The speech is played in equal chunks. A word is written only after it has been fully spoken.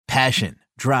Passion,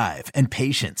 drive, and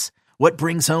patience. What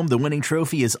brings home the winning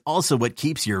trophy is also what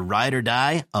keeps your ride or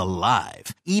die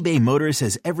alive. eBay Motors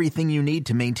has everything you need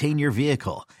to maintain your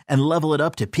vehicle and level it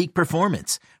up to peak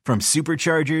performance, from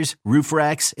superchargers, roof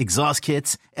racks, exhaust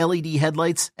kits, LED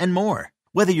headlights, and more.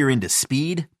 Whether you're into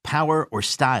speed, power, or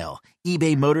style,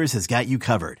 eBay Motors has got you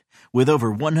covered. With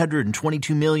over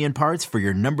 122 million parts for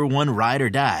your number one ride or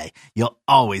die, you'll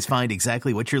always find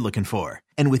exactly what you're looking for.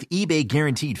 And with eBay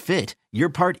Guaranteed Fit, your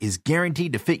part is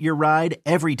guaranteed to fit your ride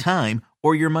every time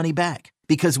or your money back.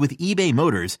 Because with eBay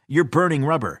Motors, you're burning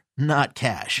rubber, not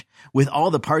cash. With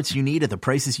all the parts you need at the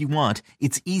prices you want,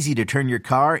 it's easy to turn your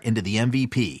car into the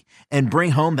MVP and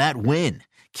bring home that win.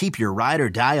 Keep your ride or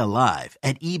die alive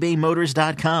at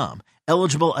ebaymotors.com.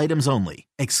 Eligible items only.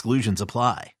 Exclusions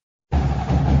apply.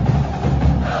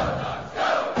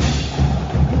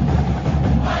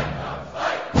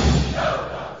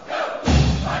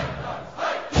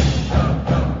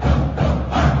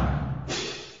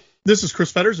 This is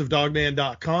Chris Fetters of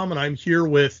DawgmanRadio.com, and I'm here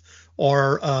with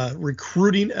our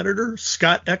recruiting editor,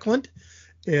 Scott Eklund.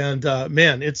 And,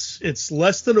 man, it's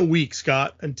less than a week,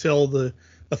 Scott, until the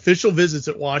official visits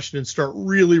at Washington start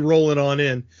really rolling on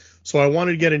in. So I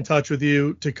wanted to get in touch with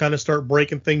you to kind of start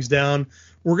breaking things down.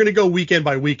 We're going to go weekend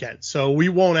by weekend. So we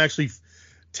won't actually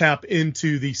tap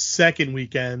into the second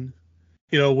weekend,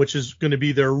 which is going to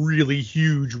be their really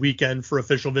huge weekend for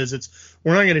official visits.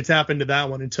 We're not going to tap into that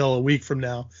one until a week from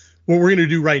now. What we're going to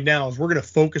do right now is we're going to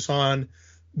focus on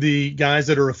the guys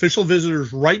that are official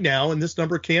visitors right now, and this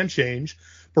number can change.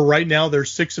 But right now,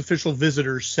 there's 6 official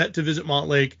visitors set to visit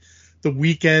Montlake the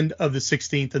weekend of the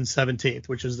 16th and 17th,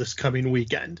 which is this coming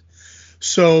weekend.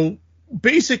 So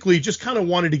basically, just kind of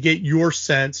wanted to get your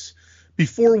sense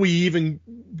before we even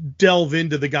delve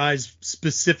into the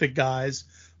specific guys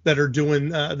that are doing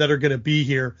that are going to be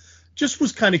here. Just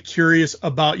was kind of curious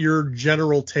about your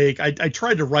general take. I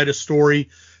tried to write a story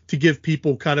to give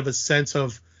people kind of a sense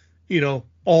of,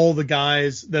 all the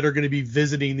guys that are going to be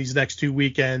visiting these next 2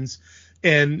 weekends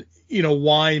and,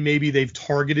 why maybe they've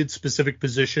targeted specific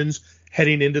positions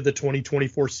heading into the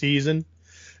 2024 season.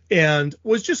 And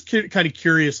was just kind of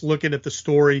curious looking at the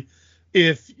story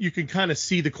if you can kind of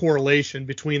see the correlation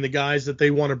between the guys that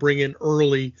they want to bring in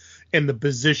early and the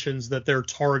positions that they're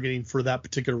targeting for that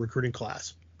particular recruiting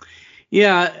class.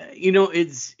 Yeah,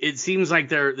 it seems like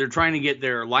they're trying to get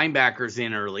their linebackers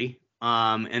in early,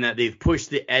 and that they've pushed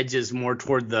the edges more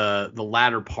toward the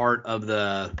latter part of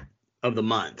the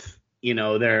month.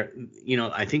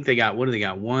 I think they got, what do they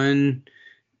got? 1,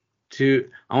 2,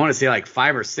 I want to say like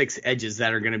 5 or 6 edges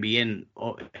that are going to be in,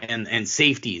 and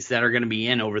safeties that are going to be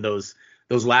in over those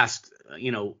last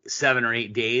 7 or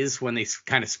 8 days when they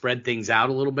kind of spread things out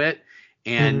a little bit.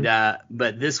 And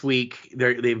but this week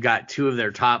they've got 2 of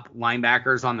their top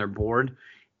linebackers on their board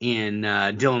in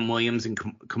Dylan Williams and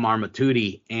Kamar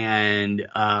Matudi. And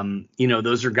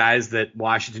those are guys that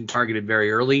Washington targeted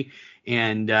very early.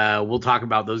 And we'll talk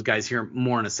about those guys here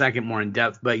more in a second, more in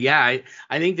depth. But yeah,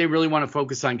 I think they really want to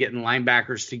focus on getting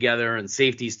linebackers together and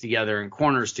safeties together and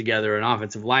corners together and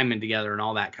offensive linemen together and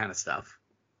all that kind of stuff.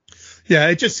 Yeah,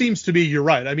 it just seems to be, you're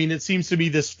right. I mean, it seems to be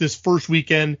this first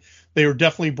weekend, they were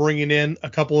definitely bringing in a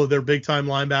couple of their big-time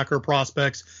linebacker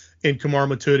prospects in Kamar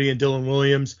Matudi and Dylan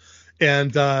Williams.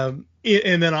 And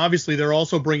then obviously they're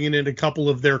also bringing in a couple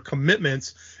of their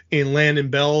commitments in Landon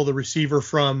Bell, the receiver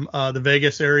from the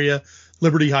Vegas area,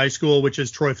 Liberty High School, which is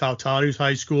Troy Fautanu's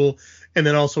high school, and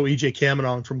then also E.J.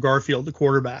 Kamenong from Garfield, the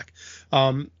quarterback.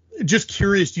 Just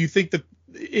curious, do you think that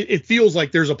it feels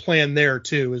like there's a plan there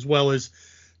too, as well as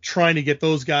trying to get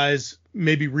those guys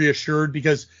maybe reassured?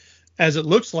 Because as it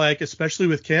looks like, especially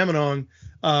with Kamenong,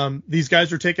 these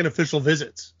guys are taking official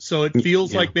visits. So it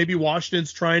feels like maybe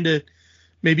Washington's trying to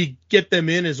maybe get them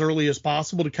in as early as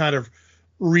possible to kind of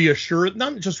reassure,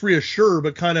 not just reassure,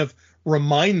 but kind of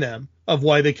remind them of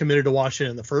why they committed to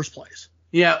Washington in the first place.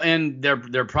 Yeah, and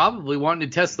they're probably wanting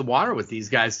to test the water with these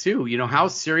guys too. How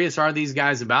serious are these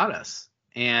guys about us?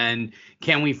 And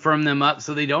can we firm them up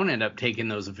so they don't end up taking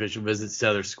those official visits to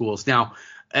other schools? Now,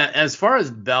 as far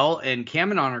as Bell and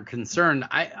Kamenong are concerned,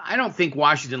 I don't think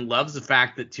Washington loves the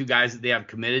fact that 2 guys that they have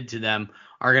committed to them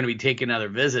are going to be taking other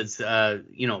visits.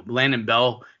 Landon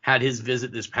Bell had his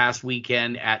visit this past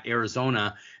weekend at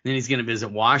Arizona, and then he's going to visit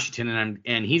Washington.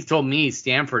 And he's told me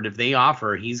Stanford, if they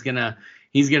offer, he's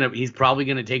probably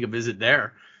going to take a visit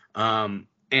there. And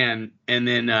then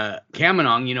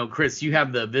Kamenong, Chris, you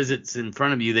have the visits in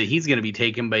front of you that he's going to be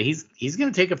taking, but he's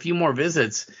going to take a few more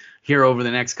visits here over the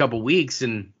next couple weeks.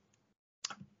 And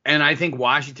I think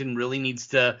Washington really needs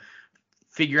to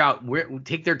figure out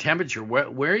take their temperature. What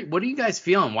are you guys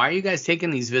feeling? Why are you guys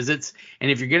taking these visits? And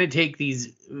if you're going to take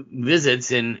these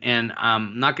visits, and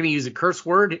I'm not going to use a curse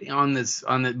word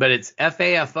but it's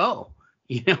FAFO,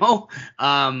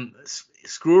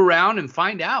 screw around and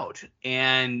find out.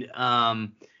 And,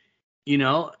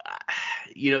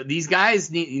 these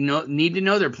guys need to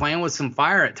know they're playing with some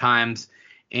fire at times.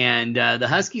 And the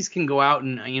Huskies can go out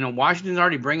and, Washington's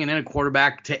already bringing in a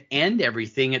quarterback to end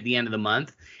everything at the end of the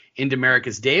month in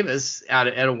Demarcus Davis out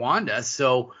of Etowanda.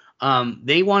 So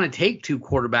they want to take two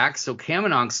quarterbacks. So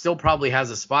Kamenong still probably has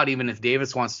a spot, even if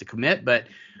Davis wants to commit. But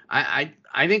I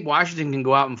think Washington can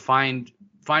go out and find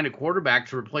a quarterback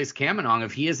to replace Kamenong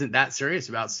if he isn't that serious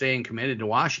about staying committed to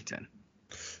Washington.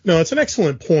 No, it's an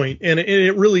excellent point. And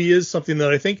it really is something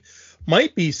that I think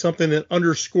might be something that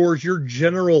underscores your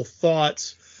general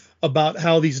thoughts about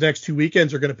how these next 2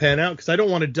 weekends are going to pan out, because I don't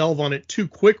want to delve on it too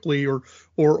quickly or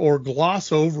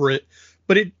gloss over it.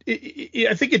 But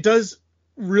I think it does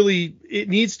really, it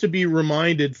needs to be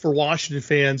reminded for Washington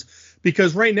fans,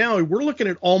 because right now we're looking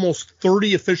at almost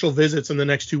 30 official visits in the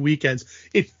next 2 weekends.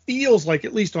 It feels like,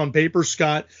 at least on paper,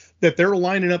 Scott, that they're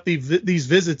lining up these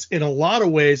visits in a lot of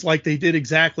ways like they did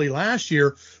exactly last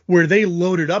year, where they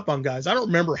loaded up on guys. I don't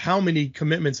remember how many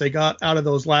commitments they got out of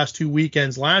those last 2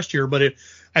 weekends last year, but it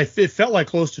felt like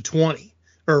close to 20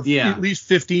 or at least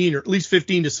 15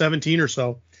 to 17 or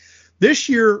so. This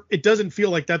year, it doesn't feel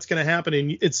like that's going to happen,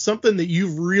 and it's something that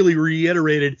you've really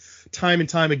reiterated time and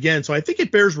time again. So I think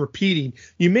it bears repeating.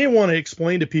 You may want to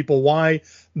explain to people why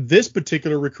this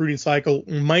particular recruiting cycle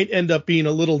might end up being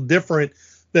a little different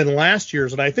than last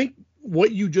year's. And I think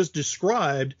what you just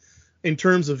described in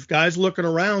terms of guys looking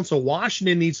around, so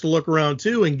Washington needs to look around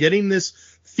too, and getting this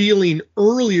feeling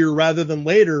earlier rather than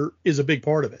later is a big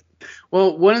part of it.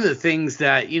 Well, one of the things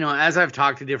that, as I've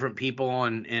talked to different people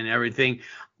and everything,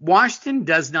 Washington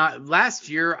does not. Last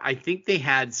year, I think they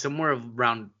had somewhere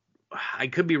around, I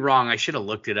could be wrong, I should have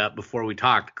looked it up before we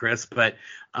talked, Chris, but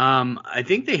I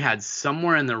think they had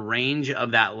somewhere in the range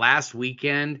of that last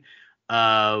weekend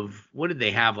of, what did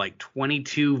they have, like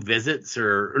 22 visits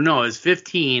or no, it was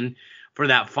 15 for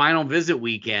that final visit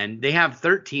weekend. They have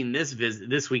 13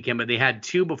 this weekend, but they had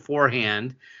 2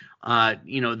 beforehand.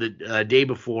 The day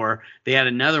before they had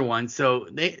another one.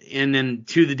 And then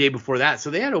 2 the day before that.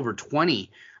 So they had over 20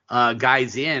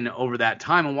 guys in over that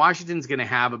time. And Washington's going to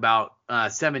have about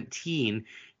 17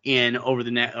 in over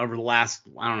the last,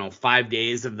 5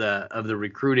 days of the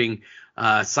recruiting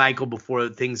cycle before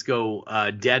things go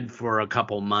dead for a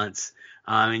couple months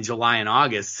in July and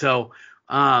August. So,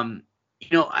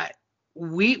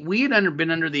 we had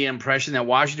been under the impression that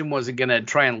Washington wasn't going to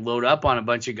try and load up on a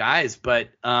bunch of guys, but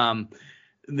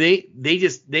this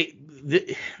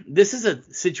is a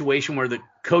situation where the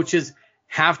coaches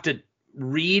have to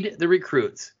read the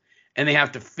recruits, and they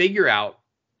have to figure out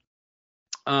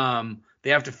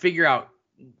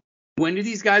when do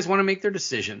these guys want to make their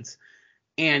decisions,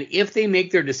 and if they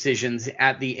make their decisions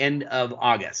at the end of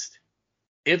August,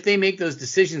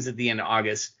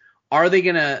 are they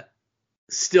going to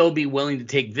still be willing to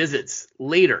take visits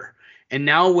later? And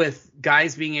now with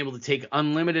guys being able to take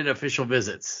unlimited official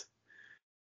visits,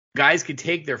 guys could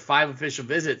take their 5 official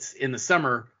visits in the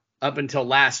summer. Up until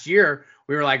last year,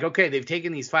 we were like, okay, they've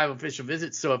taken these 5 official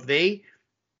visits, so if they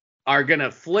are going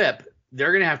to flip,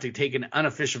 they're going to have to take an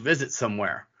unofficial visit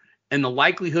somewhere. And the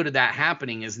likelihood of that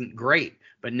happening isn't great.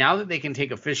 But now that they can take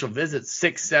official visits,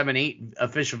 6, 7, 8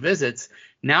 official visits,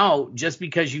 now just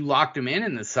because you locked him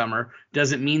in the summer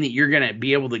doesn't mean that you're going to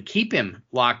be able to keep him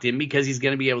locked in, because he's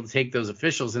going to be able to take those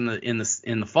officials in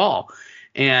the fall.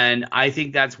 And I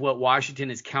think that's what Washington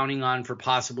is counting on for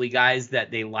possibly guys that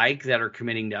they like that are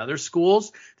committing to other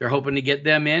schools. They're hoping to get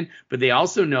them in, but they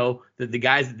also know that the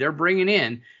guys that they're bringing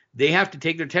in, they have to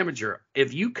take their temperature.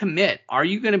 If you commit, are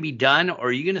you going to be done, or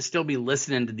are you going to still be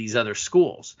listening to these other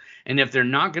schools? And if they're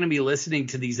not going to be listening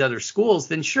to these other schools,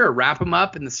 then sure, wrap them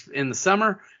up in the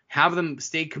summer, have them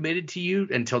stay committed to you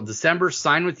until December,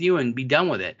 sign with you, and be done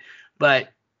with it.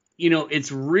 But,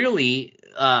 it's really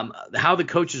how the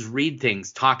coaches read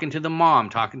things, talking to the mom,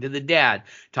 talking to the dad,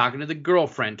 talking to the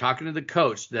girlfriend, talking to the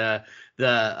coach, the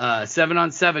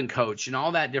 7-on-7 coach, and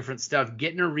all that different stuff,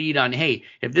 getting a read on, hey,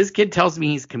 if this kid tells me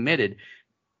he's committed,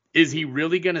 is he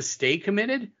really going to stay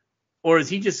committed, or is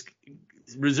he just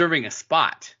reserving a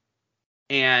spot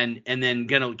and then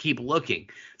going to keep looking?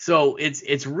 So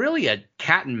it's really a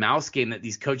cat and mouse game that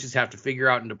these coaches have to figure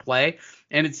out and to play,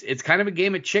 and it's kind of a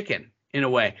game of chicken in a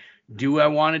way. Do I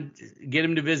want to get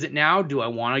him to visit now? Do I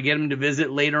want to get him to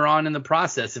visit later on in the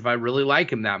process if I really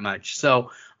like him that much?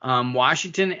 So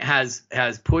Washington has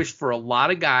pushed for a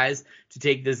lot of guys to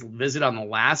take this visit on the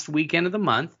last weekend of the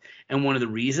month. And one of the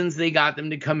reasons they got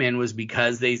them to come in was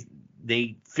because they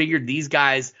figured these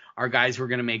guys are guys who are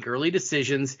going to make early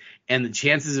decisions, and the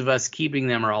chances of us keeping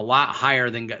them are a lot higher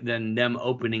than them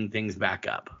opening things back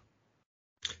up.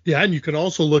 Yeah, and you can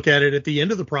also look at it at the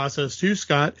end of the process too,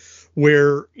 Scott,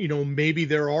 where, maybe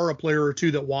there are a player or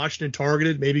two that Washington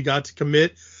targeted, maybe got to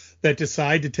commit, that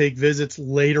decide to take visits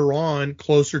later on,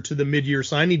 closer to the mid-year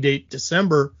signing date,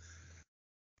 December.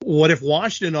 What if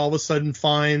Washington all of a sudden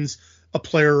finds a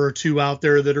player or two out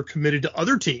there that are committed to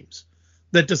other teams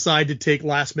that decide to take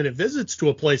last-minute visits to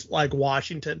a place like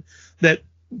Washington that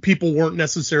people weren't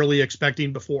necessarily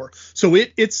expecting before? So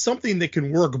it's something that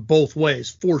can work both ways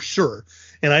for sure.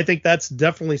 And I think that's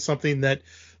definitely something that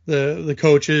the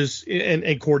coaches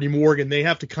and Courtney Morgan, they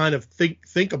have to kind of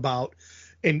think about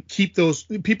and keep those.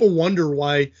 People wonder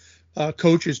why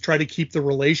coaches try to keep the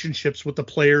relationships with the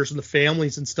players and the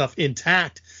families and stuff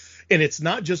intact. And it's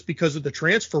not just because of the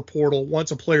transfer portal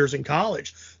once a player's in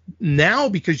college. Now,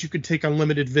 because you can take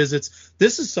unlimited visits,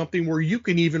 this is something where you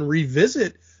can even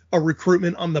revisit a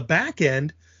recruitment on the back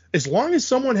end. As long as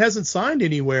someone hasn't signed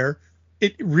anywhere,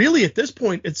 it really, at this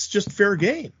point, it's just fair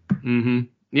game. Mm-hmm.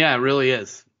 Yeah, it really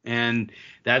is. And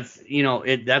that's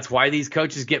why these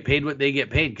coaches get paid what they get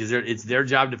paid, because it's their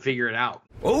job to figure it out.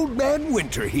 Old Man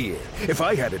Winter here. If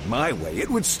I had it my way, it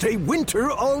would stay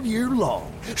winter all year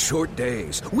long. Short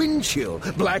days, wind chill,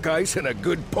 black ice, and a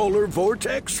good polar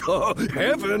vortex. Oh,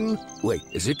 heaven. Wait,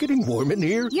 is it getting warm in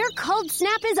here? Your cold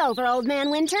snap is over, Old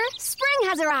Man Winter. Spring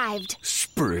has arrived.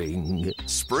 Spring.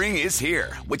 Spring is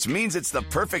here, which means it's the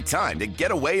perfect time to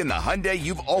get away in the Hyundai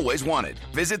you've always wanted.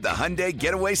 Visit the Hyundai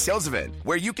Getaway Sales Event,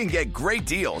 where you can get great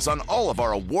deals on all of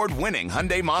our award-winning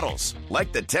Hyundai models,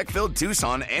 like the tech-filled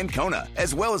Tucson and Kona,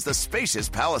 as well as the spacious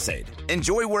Palisade.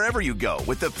 Enjoy wherever you go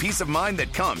with the peace of mind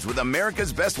that comes with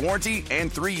America's best warranty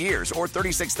and 3 years or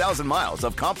 36,000 miles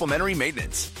of complimentary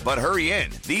maintenance. But hurry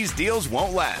in, these deals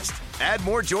won't last. Add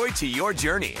more joy to your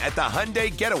journey at the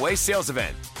Hyundai Getaway Sales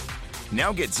Event.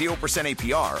 Now get 0%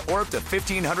 APR or up to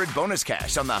 $1,500 bonus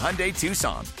cash on the Hyundai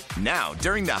Tucson. Now,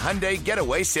 during the Hyundai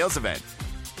Getaway Sales Event.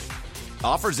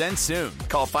 Offers end soon.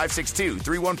 Call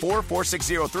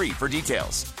 562-314-4603 for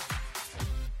details.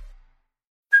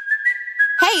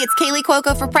 Hey, it's Kaylee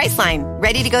Cuoco for Priceline.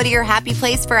 Ready to go to your happy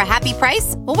place for a happy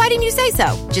price? Well, why didn't you say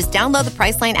so? Just download the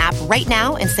Priceline app right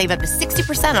now and save up to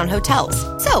 60% on hotels.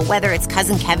 So whether it's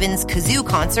Cousin Kevin's Kazoo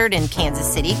Concert in Kansas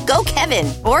City, go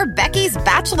Kevin, or Becky's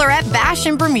Bachelorette Bash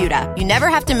in Bermuda, you never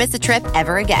have to miss a trip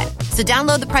ever again. So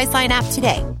download the Priceline app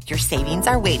today. Your savings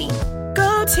are waiting.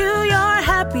 Go to your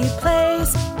happy place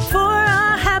for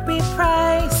a happy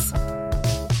price.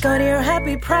 Go to your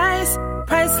happy price,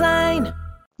 Priceline.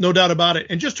 No doubt about it.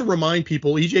 And just to remind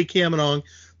people, E.J. Kamenong,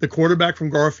 the quarterback from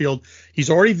Garfield,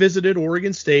 he's already visited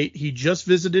Oregon State. He just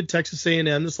visited Texas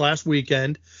A&M this last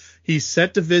weekend. He's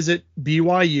set to visit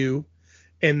BYU.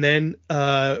 And then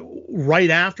right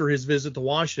after his visit to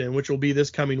Washington, which will be this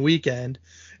coming weekend,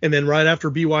 and then right after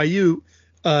BYU,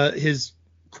 his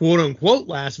quote-unquote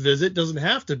last visit, doesn't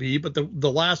have to be, but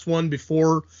the last one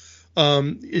before,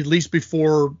 at least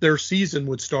before their season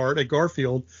would start at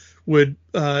Garfield, would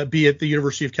be at the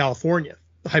University of California,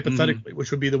 hypothetically,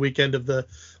 which would be the weekend of the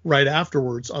right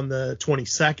afterwards on the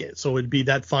 22nd. So it'd be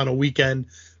that final weekend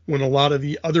when a lot of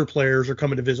the other players are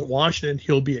coming to visit Washington.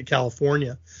 He'll be at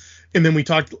California. And then we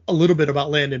talked a little bit about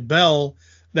Landon Bell.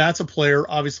 That's a player,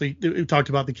 obviously, we talked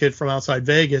about the kid from outside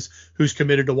Vegas who's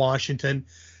committed to Washington.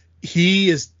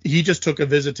 He just took a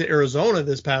visit to Arizona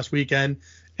this past weekend,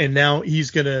 and now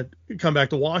he's going to come back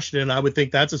to Washington. I would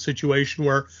think that's a situation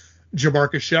where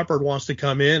Jamarcus Shepard wants to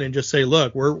come in and just say,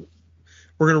 look, we're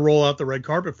going to roll out the red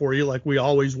carpet for you like we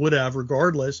always would have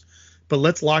regardless, but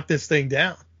let's lock this thing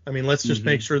down. I mean, let's just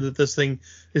make sure that this thing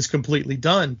is completely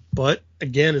done. But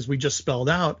again, as we just spelled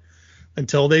out,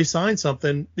 until they sign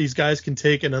something, these guys can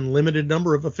take an unlimited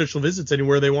number of official visits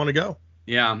anywhere they want to go.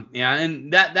 Yeah,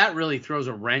 and that really throws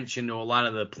a wrench into a lot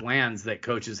of the plans that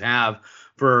coaches have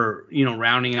for,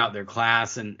 rounding out their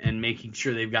class and making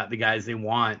sure they've got the guys they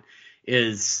want.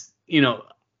 Is,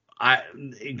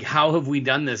 how have we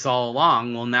done this all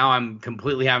along? Well, now I'm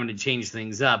completely having to change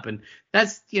things up, and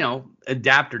that's,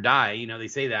 adapt or die. They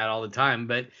say that all the time,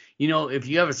 but if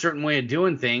you have a certain way of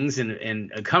doing things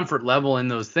and a comfort level in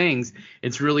those things,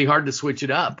 it's really hard to switch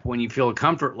it up when you feel a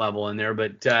comfort level in there,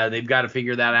 but they've got to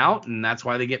figure that out, and that's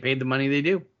why they get paid the money they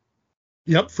do.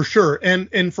 Yep, for sure.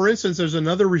 And for instance, there's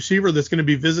another receiver that's going to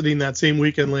be visiting that same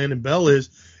weekend Landon Bell is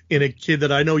in a kid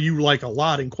that I know you like a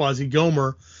lot in Quasi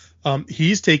Gilmer.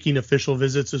 He's taking official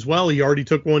visits as well. He already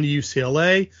took one to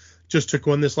UCLA, just took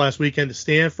one this last weekend to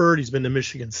Stanford. He's been to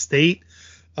Michigan State.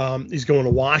 He's going to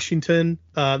Washington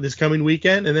this coming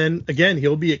weekend. And then, again,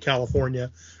 he'll be at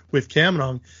California with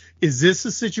Kamenong. Is this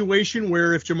a situation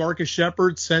where if Jamarcus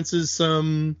Shepard senses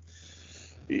some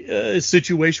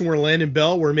situation where Landon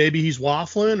Bell, where maybe he's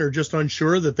waffling or just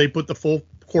unsure, that they put the full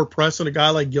court press on a guy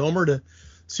like Gilmer to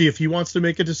see if he wants to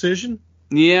make a decision?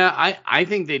 Yeah, I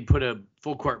think they'd put a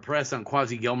full court press on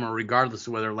Quasi Gilmer regardless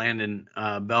of whether Landon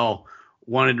Bell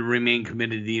wanted to remain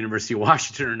committed to the University of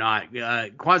Washington or not.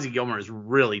 Quasi Gilmer is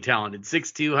really talented.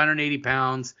 6'2", 180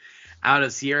 pounds, out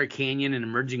of Sierra Canyon, an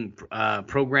emerging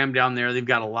program down there. They've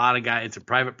got a lot of guys. It's a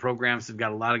private program, so they've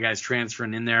got a lot of guys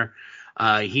transferring in there.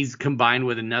 He's combined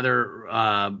with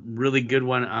another really good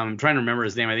one. I'm trying to remember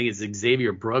his name. I think it's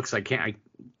Xavier Brooks.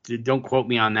 Don't quote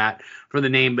me on that for the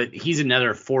name, but he's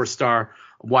another 4-star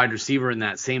wide receiver in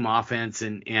that same offense,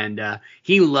 and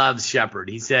he loves Shepard.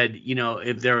 He said,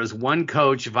 if there was one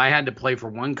coach, if I had to play for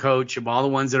one coach of all the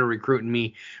ones that are recruiting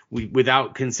me,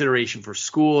 without consideration for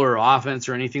school or offense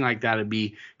or anything like that, it'd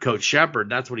be Coach Shepard.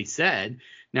 That's what he said.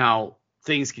 Now,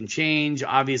 things can change.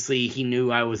 Obviously, he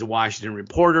knew I was a Washington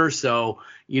reporter, so,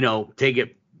 take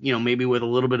it, maybe with a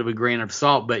little bit of a grain of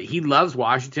salt, but he loves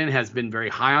Washington, has been very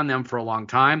high on them for a long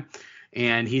time.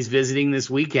 And he's visiting this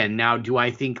weekend. Now, do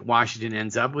I think Washington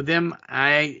ends up with him?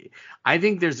 I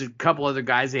think there's a couple other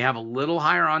guys they have a little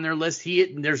higher on their list.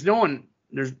 That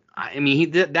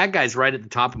guy's right at the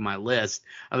top of my list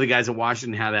of the guys that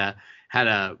Washington had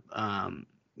a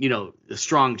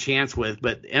strong chance with.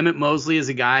 But Emmett Mosley is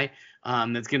a guy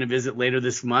that's going to visit later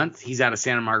this month. He's out of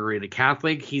Santa Margarita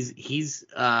Catholic. He's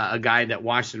a guy that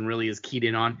Washington really is keyed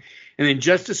in on. And then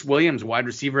Justice Williams, wide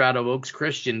receiver out of Oaks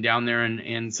Christian down there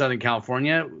in Southern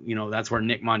California. That's where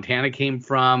Nick Montana came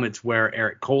from. It's where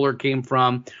Eric Kohler came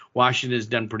from. Washington has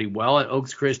done pretty well at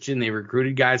Oaks Christian. They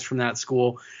recruited guys from that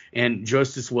school. And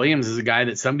Justice Williams is a guy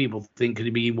that some people think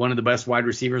could be one of the best wide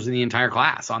receivers in the entire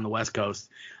class on the West Coast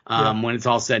when it's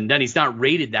all said and done. He's not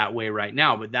rated that way right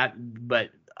now,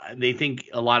 but they think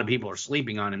a lot of people are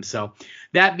sleeping on him. So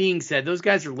that being said, those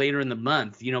guys are later in the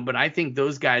month, but I think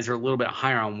those guys are a little bit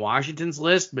higher on Washington's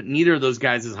list, but neither of those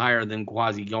guys is higher than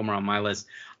Quasi Gilmer on my list.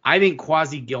 I think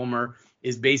Quasi Gilmer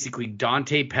is basically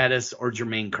Dante Pettis or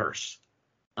Jermaine Kearse.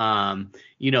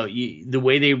 The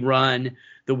way they run,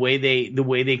 the way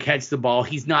they catch the ball.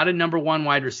 He's not a number one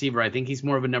wide receiver. I think he's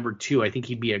more of a number two. I think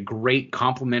he'd be a great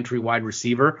complementary wide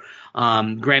receiver.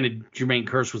 Granted, Jermaine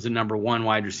Kearse was a number one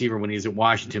wide receiver when he was at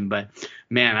Washington, but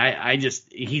man,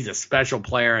 he's a special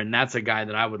player, and that's a guy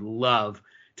that I would love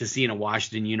to see in a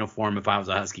Washington uniform if I was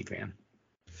a Husky fan.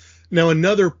 Now,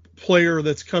 another player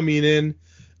that's coming in,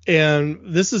 and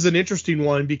this is an interesting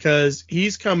one because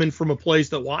he's coming from a place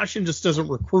that Washington just doesn't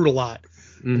recruit a lot,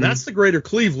 and that's the greater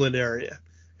Cleveland area.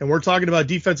 And we're talking about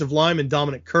defensive lineman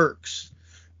Dominic Kirks.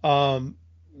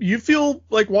 You feel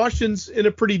like Washington's in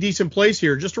a pretty decent place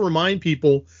here. Just to remind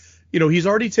people, he's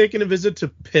already taken a visit to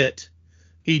Pitt.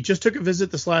 He just took a visit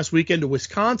this last weekend to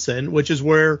Wisconsin, which is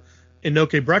where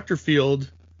Inoke Brechterfield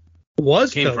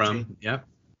was came coaching. From. Yeah.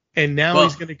 And now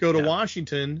he's going to go to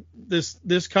Washington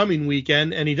this coming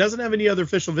weekend, and he doesn't have any other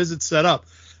official visits set up.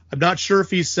 I'm not sure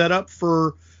if he's set up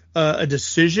for a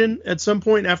decision at some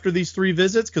point after these 3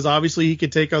 visits, because obviously he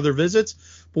could take other visits.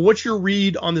 But what's your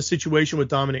read on the situation with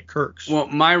Dominic Kirks? Well,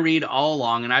 my read all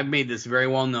along, and I've made this very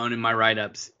well known in my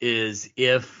write-ups, is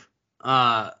if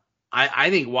I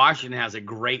think Washington has a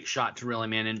great shot to reel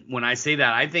him in. And when I say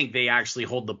that, I think they actually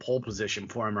hold the pole position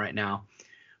for him right now.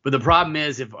 But the problem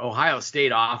is if Ohio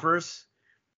State offers,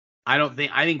 I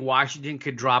think Washington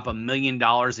could drop $1 million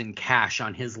in cash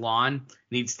on his lawn, and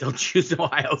he'd still choose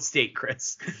Ohio State,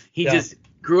 Chris. He just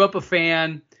grew up a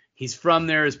fan. He's from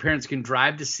there. His parents can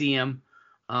drive to see him.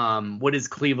 What is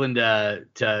Cleveland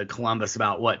to Columbus?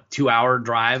 About 2-hour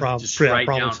drive? Just right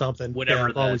down something.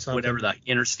 Whatever the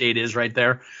interstate is right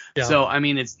there. Yeah. So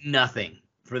it's nothing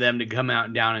for them to come out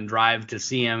and down and drive to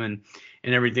see him and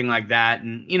everything like that.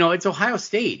 And, it's Ohio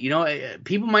State.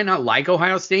 People might not like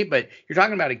Ohio State, but you're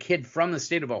talking about a kid from the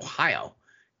state of Ohio.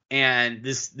 And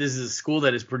this is a school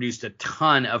that has produced a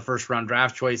ton of first-round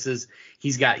draft choices.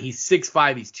 He's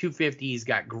 6'5", he's 250, he's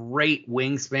got great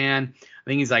wingspan. I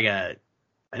think he's like a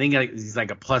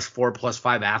 +4,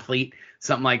 +5 athlete,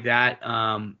 something like that.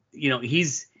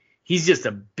 He's just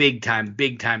a big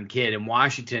time kid. And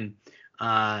Washington,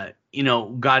 got in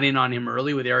on him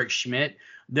early with Eric Schmidt.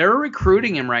 They're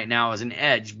recruiting him right now as an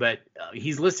edge, but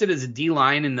he's listed as a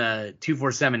D-line in the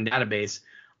 247 database.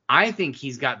 I think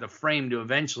he's got the frame to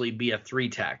eventually be a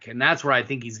 3-tech, and that's where I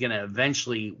think he's going to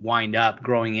eventually wind up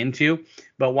growing into.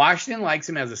 But Washington likes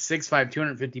him as a 6'5",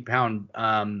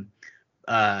 250-pound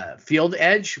field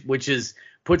edge, which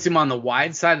puts him on the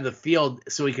wide side of the field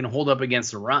so he can hold up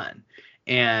against the run.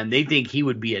 And they think he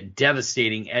would be a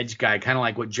devastating edge guy, kind of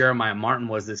like what Jeremiah Martin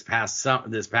was this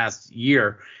past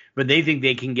year. But they think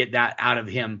they can get that out of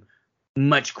him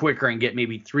much quicker and get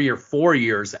maybe 3 or 4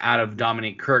 years out of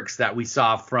Dominic Kirks that we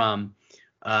saw from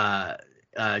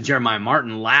Jeremiah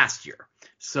Martin last year.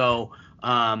 So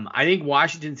I think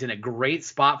Washington's in a great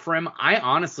spot for him. I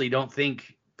honestly don't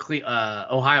think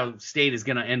Ohio State is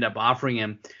going to end up offering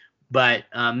him. But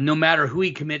no matter who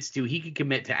he commits to, he could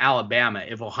commit to Alabama.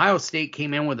 If Ohio State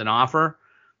came in with an offer,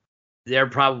 they're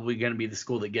probably going to be the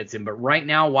school that gets him. But right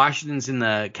now, Washington's in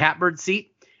the catbird seat,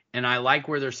 and I like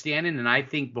where they're standing. And I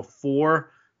think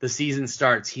before the season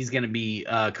starts, he's going to be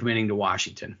committing to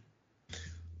Washington.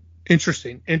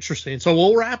 Interesting. So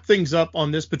we'll wrap things up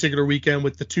on this particular weekend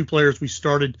with the two players we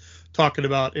started talking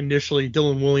about initially,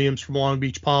 Dylan Williams from Long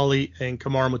Beach Poly and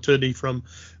Kamar Matuidi from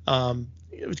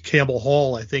Campbell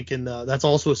Hall, I think, and that's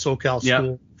also a SoCal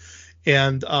school.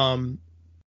 And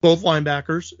both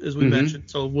linebackers, as we mentioned.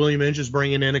 So William Inge is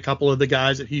bringing in a couple of the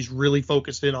guys that he's really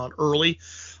focused in on early.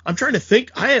 I'm trying to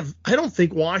think. I don't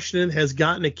think Washington has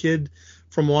gotten a kid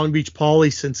from Long Beach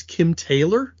Poly since Kim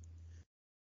Taylor.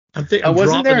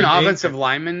 Wasn't there an offensive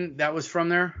lineman that was from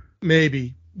there?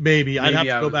 Maybe. I'd have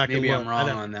to go back and look. Maybe I'm wrong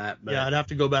on that. But. Yeah, I'd have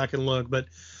to go back and look. But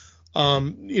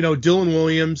Dylan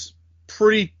Williams,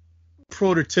 pretty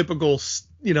prototypical,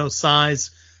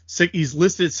 size. He's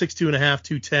listed at 6'2.5",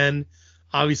 210.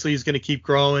 Obviously, he's going to keep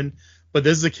growing. But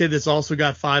this is a kid that's also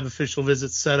got 5 official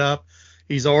visits set up.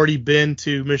 He's already been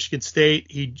to Michigan State.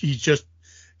 He just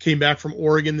came back from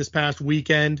Oregon this past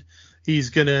weekend.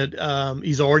 He's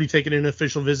already taken an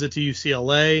official visit to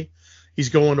UCLA. He's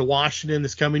going to Washington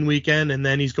this coming weekend, and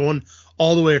then he's going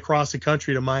all the way across the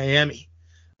country to Miami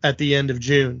at the end of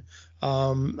June.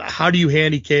 How do you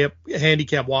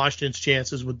handicap Washington's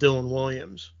chances with Dylan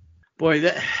Williams?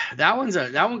 Boy, that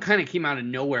one kind of came out of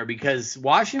nowhere because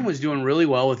Washington was doing really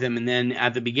well with him, and then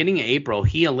at the beginning of April,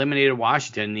 he eliminated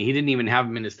Washington. He didn't even have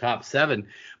him in his top 7,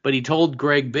 but he told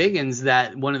Greg Biggins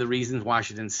that one of the reasons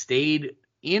Washington stayed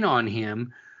in on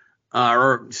him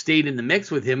or stayed in the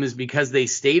mix with him is because they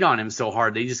stayed on him so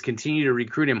hard. They just continue to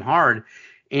recruit him hard.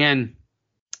 And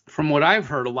from what I've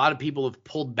heard, a lot of people have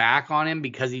pulled back on him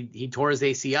because he tore his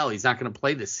ACL. He's not going to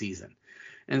play this season.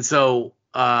 And so,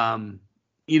 I'm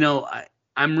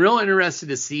real interested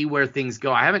to see where things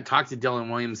go. I haven't talked to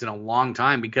Dylan Williams in a long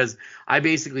time because I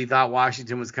basically thought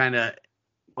Washington was kind of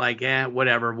like,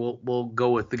 whatever. We'll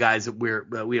go with the guys that we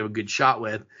have a good shot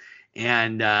with.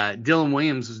 And Dylan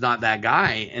Williams was not that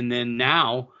guy. And then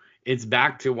now it's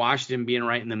back to Washington being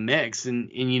right in the mix. And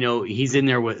he's in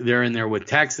there they're in there with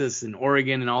Texas and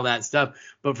Oregon and all that stuff.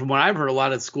 But from what I've heard, a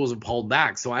lot of schools have pulled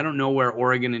back. So I don't know where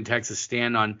Oregon and Texas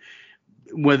stand on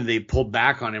whether they pulled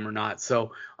back on him or not.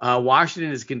 So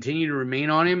Washington has continued to remain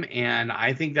on him, and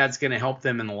I think that's going to help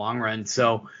them in the long run.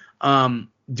 So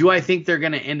do I think they're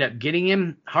going to end up getting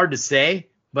him? Hard to say.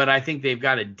 But I think they've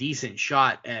got a decent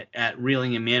shot at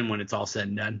reeling him in when it's all said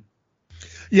and done.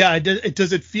 Yeah,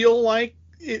 does it feel like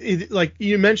like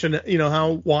you mentioned,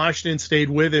 how Washington stayed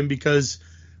with him because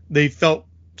they felt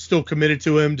still committed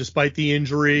to him despite the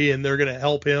injury, and they're going to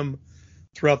help him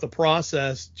throughout the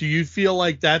process. Do you feel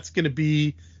like that's going to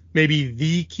be maybe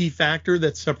the key factor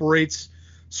that separates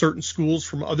certain schools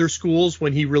from other schools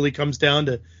when he really comes down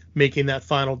to making that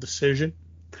final decision?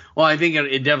 Well, I think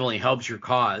it definitely helps your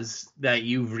cause that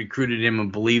you've recruited him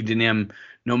and believed in him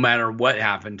no matter what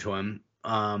happened to him.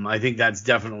 I think that's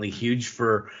definitely huge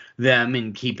for them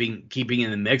in keeping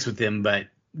in the mix with him. But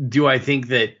do I think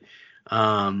that,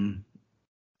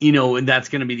 that's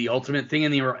going to be the ultimate thing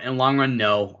in the long run?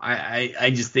 No,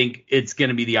 I just think it's going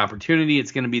to be the opportunity.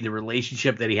 It's going to be the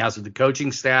relationship that he has with the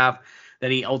coaching staff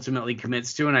that he ultimately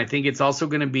commits to. And I think it's also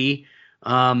going to be,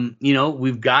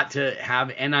 we've got to have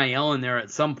NIL in there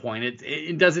at some point.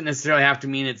 It doesn't necessarily have to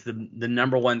mean it's the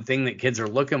number one thing that kids are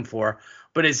looking for,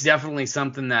 but it's definitely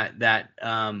something that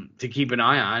to keep an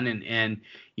eye on. And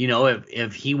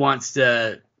if he wants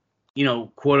to,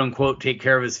 quote unquote, take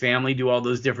care of his family, do all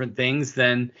those different things,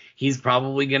 then he's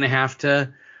probably going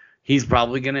to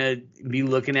be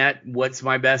looking at what's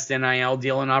my best NIL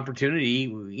deal and opportunity,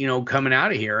 coming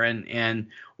out of here. And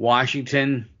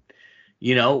Washington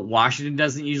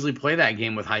doesn't usually play that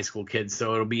game with high school kids,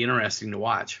 so it'll be interesting to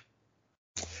watch.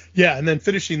 Yeah, and then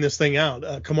finishing this thing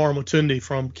out, Kamar Matuidi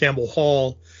from Campbell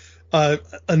Hall,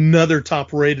 another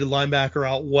top-rated linebacker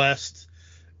out west,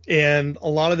 and a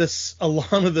lot of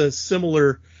the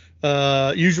similar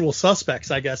usual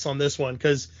suspects, I guess, on this one,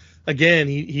 because again,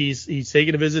 he's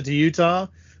taking a visit to Utah,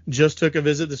 just took a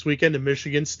visit this weekend to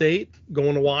Michigan State,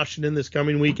 going to Washington this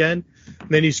coming weekend. And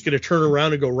then he's going to turn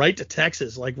around and go right to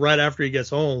Texas, like right after he gets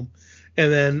home,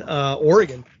 and then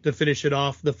Oregon to finish it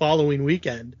off the following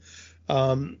weekend.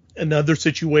 Another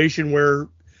situation where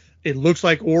it looks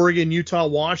like Oregon, Utah,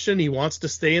 Washington. He wants to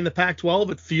stay in the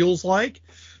Pac-12, it feels like.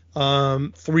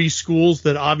 3 schools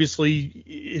that obviously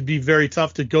it'd be very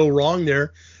tough to go wrong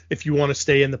there if you want to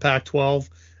stay in the Pac-12.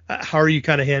 How are you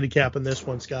kind of handicapping this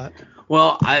one, Scott?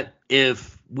 Well,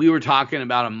 if we were talking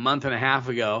about a month and a half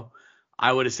ago,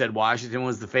 I would have said Washington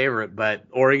was the favorite, but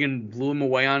Oregon blew him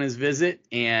away on his visit,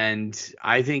 and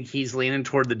I think he's leaning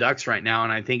toward the Ducks right now,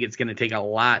 and I think it's going to take a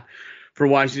lot for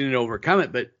Washington to overcome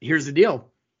it. But here's the deal.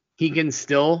 He can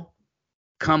still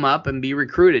come up and be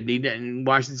recruited. And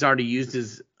Washington's already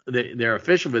used their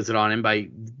official visit on him by,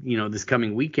 this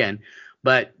coming weekend.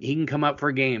 But he can come up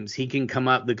for games. He can come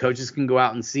up. The coaches can go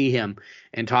out and see him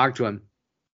and talk to him.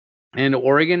 And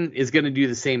Oregon is going to do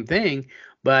the same thing.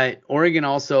 But Oregon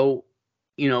also,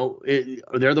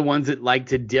 they're the ones that like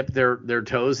to dip their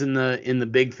toes in the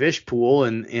big fish pool,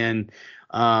 and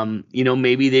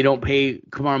maybe they don't pay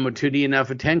Kamar Motuti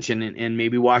enough attention, and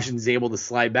maybe Washington's able to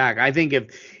slide back. I think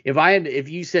if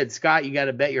you said, Scott, you got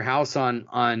to bet your house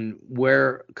on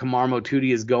where Kamar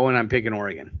Motuti is going, I'm picking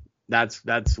Oregon.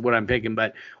 That's what I'm picking.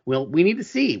 But we need to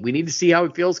see. We need to see how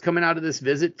he feels coming out of this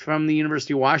visit from the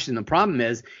University of Washington. The problem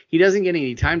is he doesn't get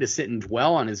any time to sit and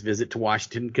dwell on his visit to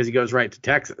Washington because he goes right to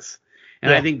Texas. And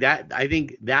yeah. I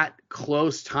think that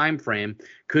close time frame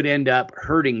could end up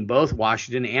hurting both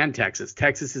Washington and Texas.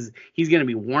 He's going to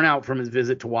be worn out from his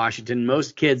visit to Washington.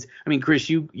 Most kids, Chris,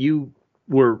 you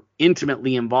were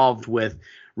intimately involved with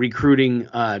recruiting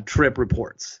trip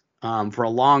reports for a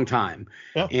long time.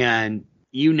 Yeah. And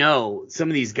some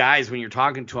of these guys, when you're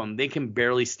talking to them, they can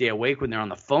barely stay awake when they're on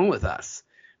the phone with us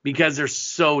because they're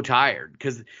so tired.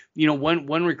 Because,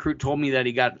 one recruit told me that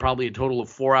he got probably a total of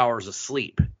 4 hours of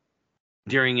sleep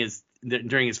during his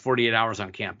 48 hours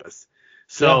on campus.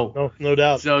 So no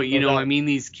doubt. So,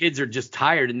 these kids are just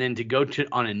tired. And then to go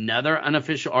on another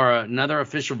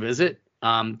official visit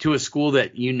to a school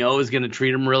that is going to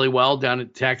treat them really well down in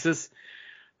Texas,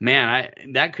 man,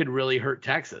 that could really hurt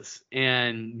Texas.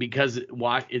 And because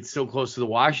it's so close to the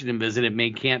Washington visit,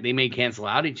 they may cancel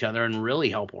out each other and really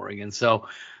help Oregon. So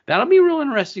that'll be real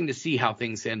interesting to see how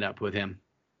things end up with him.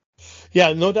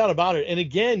 Yeah, no doubt about it. And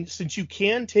again, since you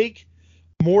can take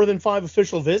more than 5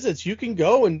 official visits, you can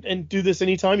go and do this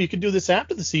anytime. You can do this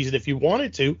after the season if you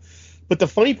wanted to. But the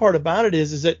funny part about it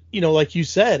is that, like you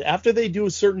said, after they do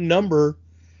a certain number,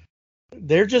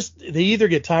 they either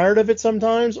get tired of it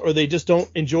sometimes or they just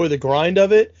don't enjoy the grind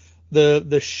of it.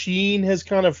 The sheen has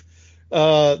kind of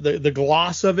the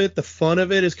gloss of it, the fun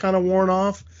of it is kind of worn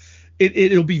off.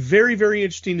 It'll be very, very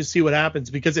interesting to see what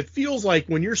happens, because it feels like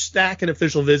when you're stacking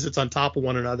official visits on top of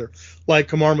one another, like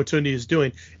Kamar Motuti is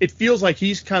doing, it feels like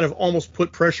he's kind of almost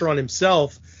put pressure on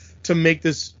himself to make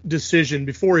this decision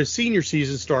before his senior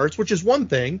season starts, which is one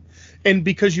thing. And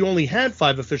because you only had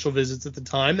 5 official visits at the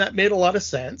time, that made a lot of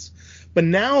sense. But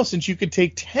now, since you could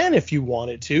take 10 if you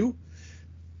wanted to,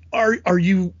 are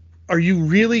you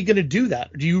really going to do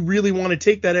that? Do you really want to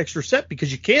take that extra step?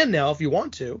 Because you can now if you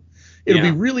want to. It'll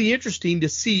be really interesting to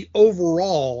see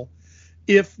overall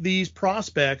if these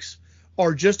prospects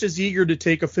are just as eager to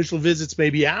take official visits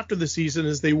maybe after the season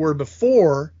as they were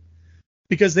before,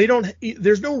 because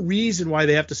there's no reason why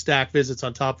they have to stack visits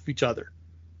on top of each other.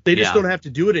 They just don't have to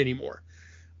do it anymore.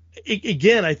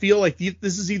 Again, I feel like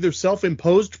this is either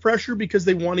self-imposed pressure because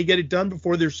they want to get it done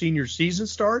before their senior season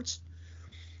starts,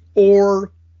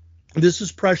 or this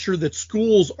is pressure that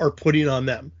schools are putting on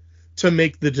them to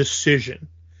make the decision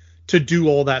to do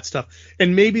all that stuff.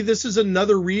 And maybe this is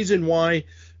another reason why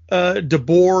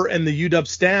DeBoer and the UW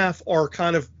staff are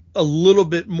kind of a little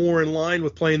bit more in line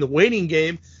with playing the waiting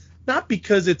game, not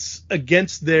because it's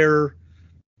against their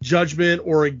judgment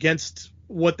or against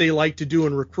what they like to do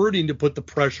in recruiting to put the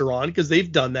pressure on, because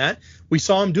they've done that. We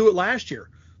saw them do it last year.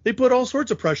 They put all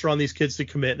sorts of pressure on these kids to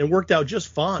commit, and it worked out just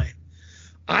fine.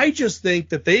 I just think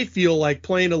that they feel like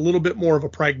playing a little bit more of a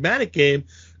pragmatic game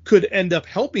could end up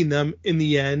helping them in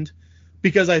the end,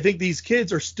 because I think these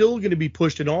kids are still going to be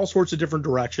pushed in all sorts of different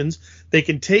directions. They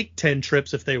can take 10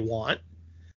 trips if they want.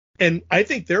 And I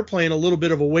think they're playing a little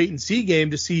bit of a wait and see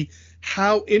game to see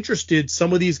how interested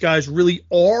some of these guys really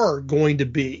are going to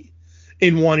be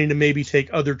in wanting to maybe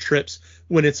take other trips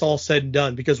when it's all said and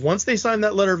done. Because once they sign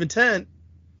that letter of intent,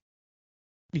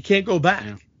 you can't go back.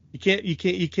 You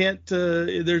can't.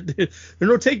 There are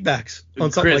no takebacks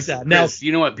on something like that. Now, Chris,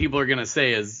 you know what people are gonna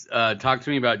say is, talk to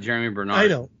me about Jeremy Bernard. I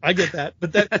know, I get that,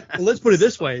 but let's put it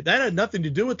this way: that had nothing to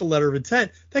do with the letter of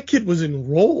intent. That kid was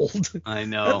enrolled. I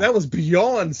know. That was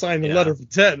beyond signing the letter of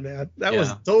intent, man. That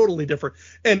was totally different.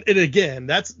 And again,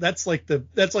 that's like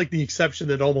the exception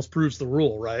that almost proves the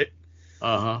rule, right?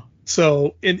 Uh-huh.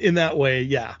 So in that way,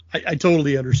 yeah, I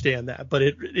totally understand that, but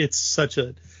it's such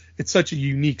a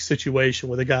unique situation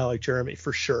with a guy like Jeremy,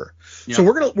 for sure. Yeah. So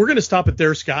we're gonna stop it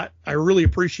there, Scott. I really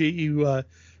appreciate you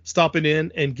stopping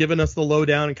in and giving us the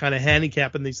lowdown and kind of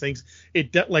handicapping these things.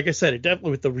 Like I said, it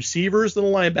definitely, with the receivers and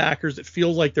the linebackers, it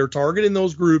feels like they're targeting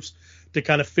those groups to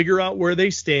kind of figure out where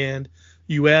they stand.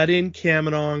 You add in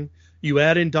Kamenong, you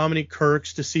add in Dominic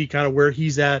Kirks to see kind of where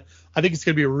he's at. I think it's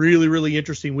going to be a really, really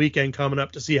interesting weekend coming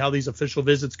up to see how these official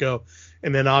visits go.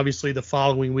 And then obviously the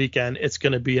following weekend, it's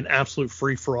going to be an absolute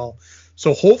free-for-all.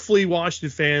 So hopefully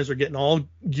Washington fans are getting all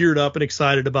geared up and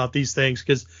excited about these things,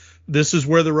 because this is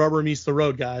where the rubber meets the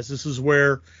road, guys. This is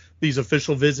where these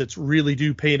official visits really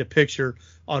do paint a picture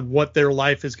on what their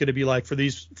life is going to be like for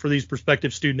these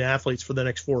prospective student athletes for the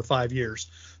next 4 or 5 years.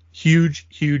 Huge,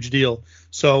 huge deal.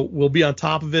 So we'll be on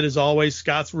top of it as always.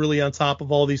 Scott's really on top of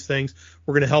all these things.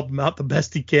 We're going to help him out the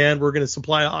best he can. We're going to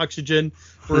supply oxygen.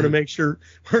 We're going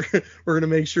to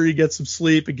make sure he gets some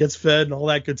sleep and gets fed and all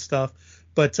that good stuff.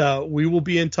 But we will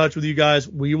be in touch with you guys.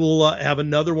 We will have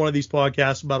another one of these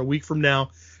podcasts about a week from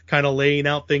now, kind of laying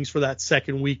out things for that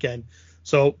second weekend.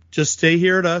 So just stay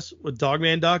here at us with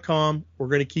Dawgman.com. We're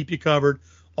going to keep you covered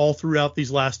all throughout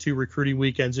these last 2 recruiting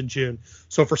weekends in June.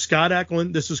 So for Scott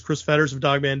Eklund, this is Chris Fetters of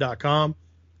Dawgman.com.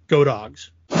 Go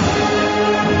Dogs.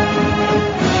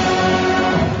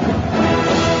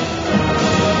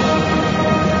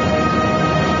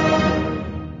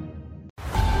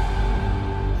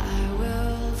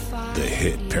 The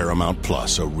hit Paramount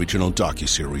Plus original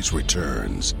docuseries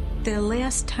returns. The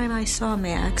last time I saw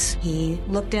Max, he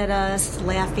looked at us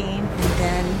laughing, and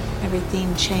then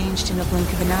everything changed in a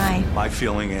blink of an eye. My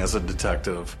feeling as a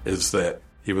detective is that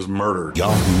he was murdered.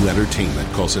 Yahoo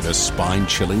Entertainment calls it a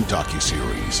spine-chilling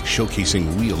docuseries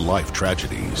showcasing real-life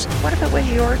tragedies. What if it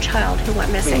was your child who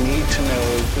went missing? We need to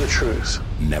know the truth.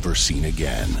 Never seen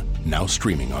again. Now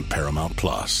streaming on Paramount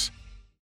Plus.